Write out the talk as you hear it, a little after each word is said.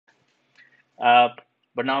Uh,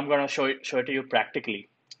 but now I'm going to show it to you practically.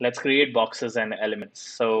 Let's create boxes and elements.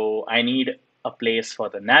 So I need a place for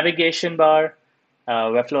the navigation bar.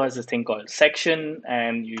 Webflow has this thing called section,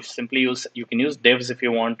 and you can use divs if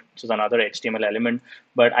you want, which is another HTML element.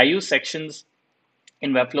 But I use sections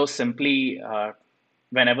in Webflow simply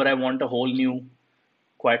whenever I want a whole new,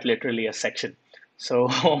 quite literally a section. So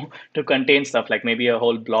to contain stuff like maybe a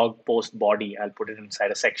whole blog post body, I'll put it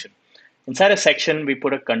inside a section. Inside a section, we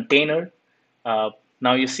put a container.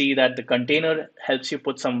 Now you see that the container helps you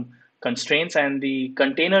put some constraints, and the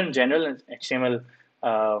container in general, HTML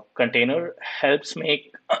container helps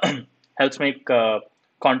make helps make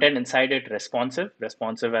content inside it responsive.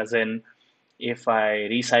 Responsive as in, if I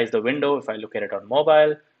resize the window, if I look at it on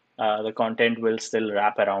mobile, the content will still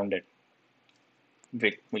wrap around it.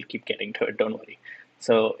 We'll keep getting to it, don't worry.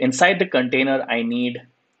 So inside the container, uh, I need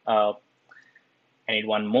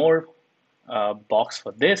one more box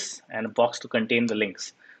for this and a box to contain the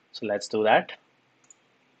links. So let's do that.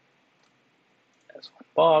 There's one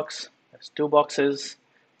box, there's two boxes.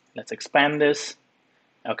 Let's expand this.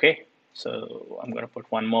 Okay, so I'm going to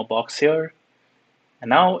put one more box here. And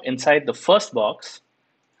now inside the first box,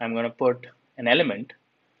 I'm going to put an element.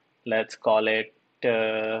 Let's call it,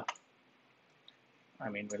 we'll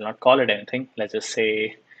not call it anything. Let's just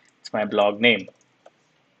say it's my blog name.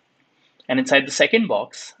 And inside the second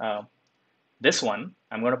box, this one,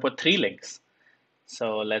 I'm going to put three links.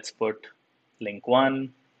 So let's put link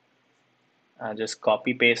one. I'll just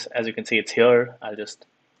copy paste. As you can see, it's here. I'll just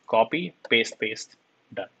copy, paste, paste,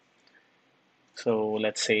 done. So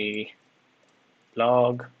let's say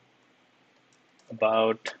blog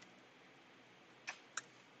about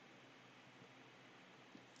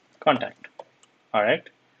contact. All right.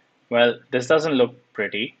 Well, this doesn't look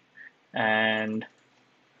pretty, and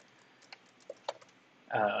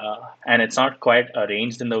it's not quite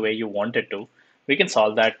arranged in the way you want it to. We can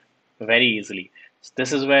solve that very easily. So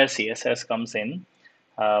this is where CSS comes in.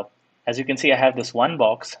 Uh, as you can see, I have this one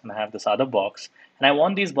box and I have this other box, and I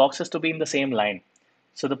want these boxes to be in the same line.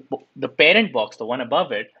 So the parent box, the one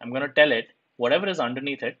above it, I'm going to tell it whatever is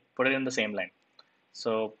underneath it, put it in the same line.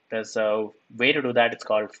 So there's a way to do that. It's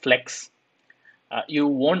called flex. You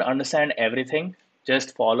won't understand everything.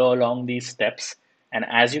 Just follow along these steps. And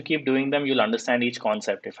as you keep doing them, you'll understand each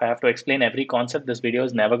concept. If I have to explain every concept, this video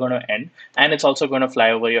is never going to end. And it's also going to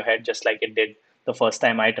fly over your head just like it did the first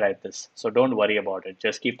time I tried this. So don't worry about it.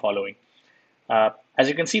 Just keep following. As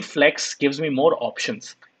you can see, flex gives me more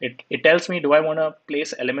options. It tells me, do I want to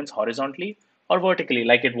place elements horizontally or vertically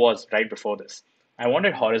like it was right before this? I want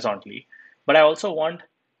it horizontally, but I also want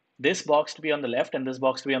this box to be on the left and this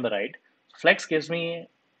box to be on the right. Flex gives me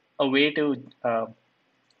a way to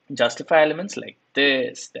justify elements like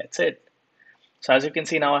this. That's it. So as you can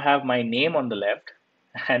see, now I have my name on the left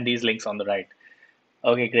and these links on the right.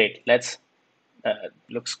 Okay, great.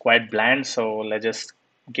 Looks quite bland, so let's just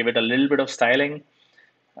give it a little bit of styling.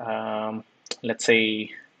 Let's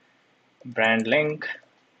say brand link,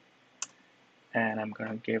 and I'm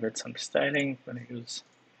gonna give it some styling. I'm gonna use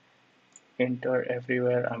enter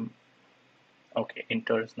everywhere. Okay,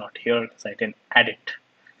 enter is not here because I didn't add it.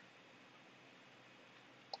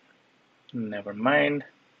 Never mind.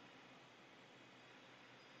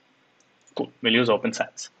 Cool, we'll use open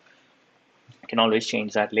sans. I can always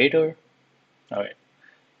change that later. All right,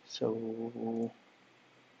 so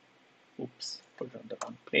oops, put it on the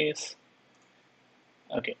wrong place.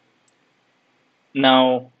 Okay,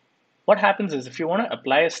 now what happens is if you want to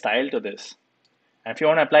apply a style to this, and if you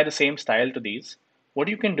want to apply the same style to these, what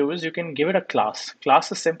you can do is you can give it a class. Class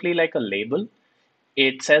is simply like a label.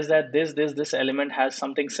 It says that this element has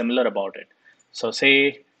something similar about it. So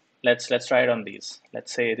say let's try it on these.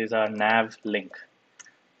 Let's say these are nav link.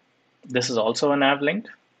 This is also a nav link,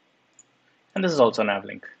 and this is also a nav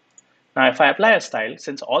link. Now if I apply a style,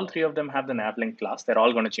 since all three of them have the nav link class, they're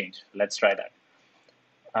all going to change. Let's try that.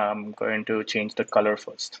 I'm going to change the color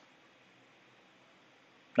first.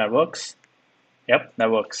 That works. Yep, that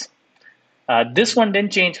works. This one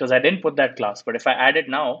didn't change because I didn't put that class, but if I add it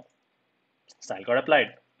now, style got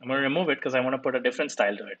applied. I'm going to remove it because I want to put a different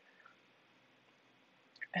style to it.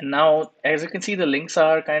 And now, as you can see, the links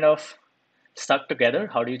are kind of stuck together.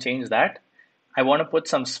 How do you change that? I want to put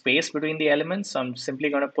some space between the elements. So I'm simply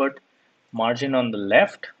going to put margin on the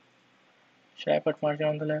left. Should I put margin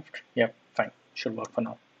on the left? Yep, fine. Should work for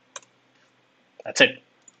now. That's it.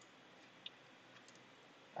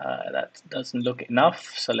 That doesn't look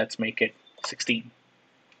enough. So let's make it 16.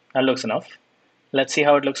 That looks enough. Let's see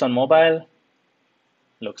how it looks on mobile.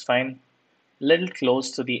 Looks fine. Little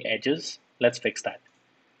close to the edges. Let's fix that.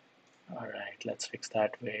 All right, let's fix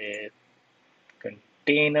that with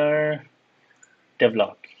container.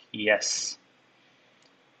 devlog. Yes.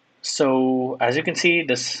 So as you can see,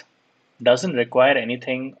 this doesn't require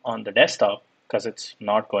anything on the desktop because it's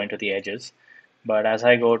not going to the edges. But as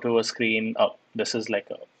I go to a screen, oh, this is like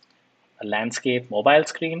a landscape mobile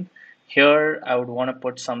screen. Here, I would want to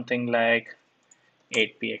put something like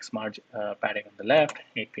 8px margin padding on the left,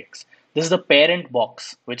 8px. This is the parent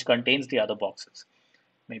box, which contains the other boxes.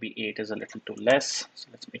 Maybe 8 is a little too less, so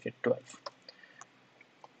let's make it 12.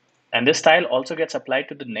 And this style also gets applied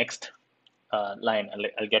to the next line.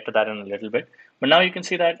 I'll get to that in a little bit. But now you can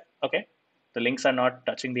see that, okay, the links are not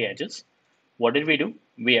touching the edges. What did we do?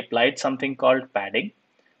 We applied something called padding.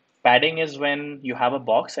 Padding is when you have a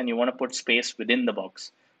box and you want to put space within the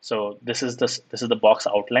box. So this is the box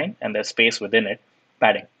outline and there's space within it,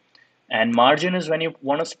 padding. And margin is when you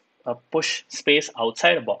want to push space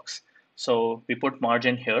outside a box. So we put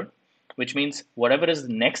margin here, which means whatever is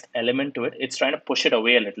the next element to it, it's trying to push it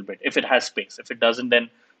away a little bit if it has space. If it doesn't, then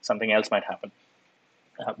something else might happen.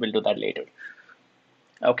 We'll do that later.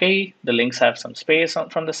 Okay, the links have some space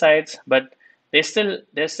from the sides, but they're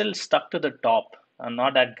still stuck to the top.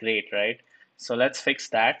 Not that great, right? So let's fix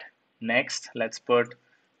that. Next, let's put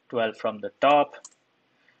 12 from the top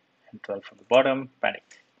and 12 from the bottom. Padding.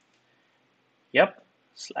 Yep,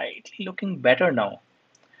 slightly looking better now.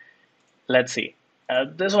 Let's see.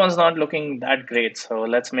 This one's not looking that great, so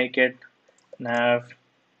let's make it nav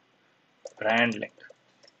brand link.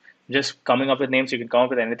 Just coming up with names, you can come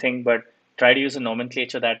up with anything, but try to use a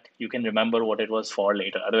nomenclature that you can remember what it was for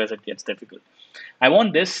later. Otherwise, it gets difficult. I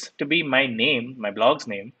want this to be my name, my blog's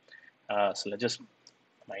name. So let's just,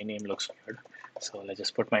 my name looks weird. So let's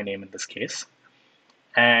just put my name in this case.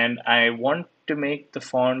 And I want to make the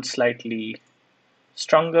font slightly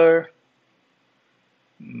stronger,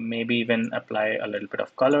 maybe even apply a little bit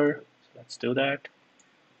of color. So let's do that.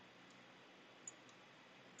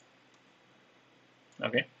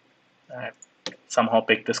 Okay, I somehow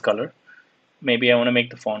picked this color. Maybe I want to make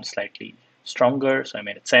the font slightly stronger, so I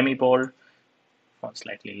made it semi-bold, font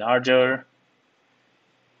slightly larger.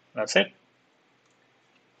 That's it.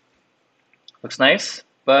 Looks nice,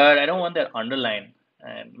 but I don't want that underline,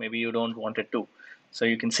 and maybe you don't want it to. So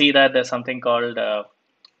you can see that there's something called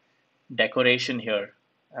decoration here.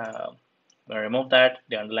 When I remove that,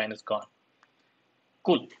 the underline is gone.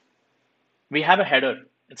 Cool. We have a header.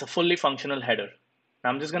 It's a fully functional header.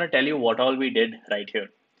 Now I'm just going to tell you what all we did right here.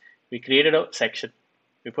 We created a section.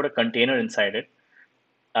 We put a container inside it.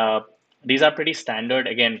 Uh, these are pretty standard.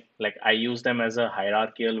 Again, like I use them as a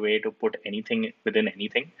hierarchical way to put anything within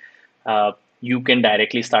anything. You can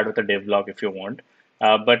directly start with a div log if you want.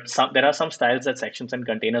 But there are some styles that sections and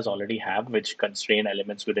containers already have, which constrain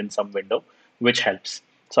elements within some window, which helps.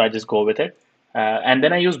 So I just go with it. And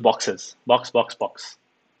then I use boxes, box, box, box.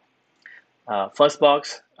 First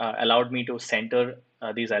box allowed me to center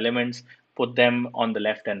these elements, put them on the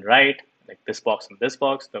left and right, like this box and this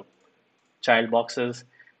box, the child boxes.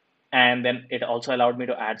 And then it also allowed me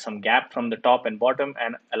to add some gap from the top and bottom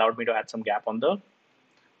and allowed me to add some gap on the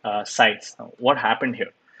sides. Now, what happened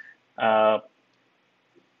here? Uh,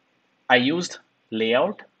 I used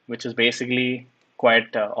layout, which is basically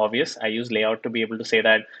quite obvious. I use layout to be able to say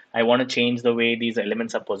that I want to change the way these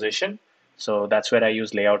elements are positioned. So that's where I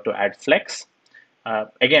use layout to add flex.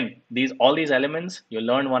 Again, all these elements you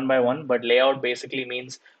learn one by one, but layout basically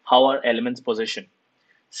means how are elements positioned.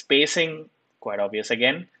 Spacing, quite obvious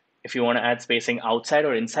again. If you want to add spacing outside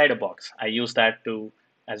or inside a box, I use that to,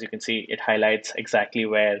 as you can see, it highlights exactly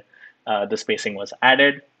where the spacing was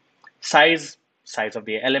added. Size of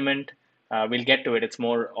the element. We'll get to it. It's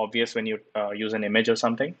more obvious when you use an image or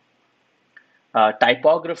something.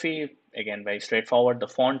 Typography, again, very straightforward. The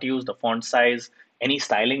font use, the font size, any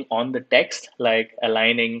styling on the text, like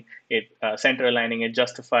aligning it, center aligning it,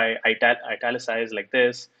 justify, italicize like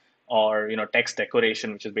this, or text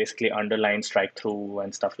decoration, which is basically underline, strike through,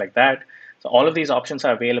 and stuff like that. So all of these options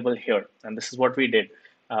are available here, and this is what we did.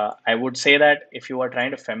 I would say that if you are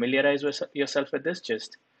trying to familiarize yourself with this,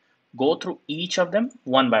 just go through each of them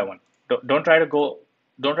one by one. Don't try to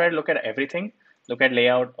look at everything. Look at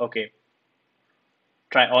layout. Okay,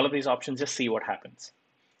 try all of these options, just see what happens.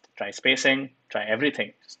 Try spacing, try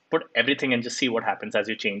everything. Just put everything and just see what happens as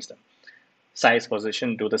you change them. Size,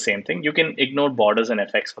 position, do the same thing. You can ignore borders and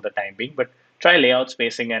effects for the time being, but try layout,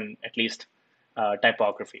 spacing, and at least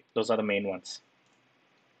typography. Those are the main ones.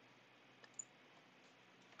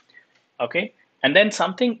 Okay, and then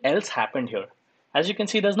something else happened here. As you can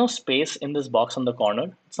see, there's no space in this box on the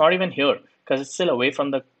corner. It's not even here because it's still away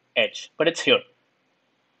from the edge, but it's here.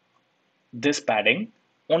 This padding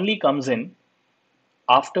only comes in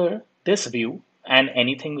after this view and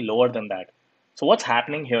anything lower than that. So what's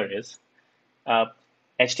happening here is Uh,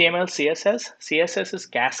 HTML, CSS is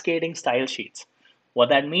cascading style sheets. What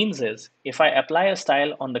that means is if I apply a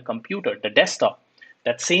style on the computer, the desktop,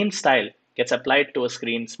 that same style gets applied to a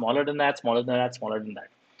screen smaller than that, smaller than that, smaller than that.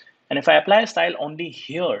 And if I apply a style only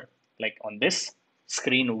here, like on this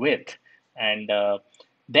screen width, and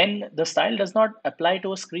then the style does not apply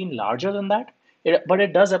to a screen larger than that, but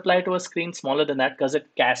it does apply to a screen smaller than that because it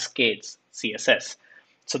cascades CSS.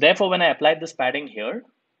 So therefore, when I applied this padding here,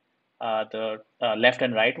 the left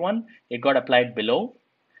and right one, it got applied below,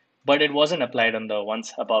 but it wasn't applied on the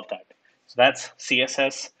ones above that. So that's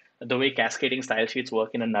CSS, the way cascading style sheets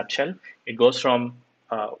work in a nutshell. It goes from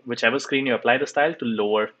whichever screen you apply the style to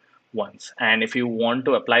lower ones. And if you want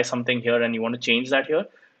to apply something here and you want to change that here,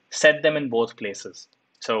 set them in both places.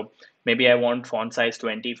 So maybe I want font size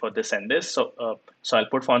 20 for this and this. So I'll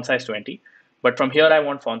put font size 20. But from here, I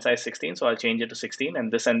want font size 16. So I'll change it to 16.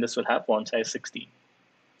 And this will have font size 16,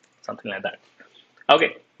 something like that.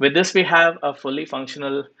 Okay, with this we have a fully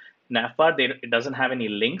functional navbar. It doesn't have any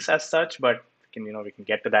links as such, but we can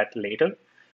get to that later.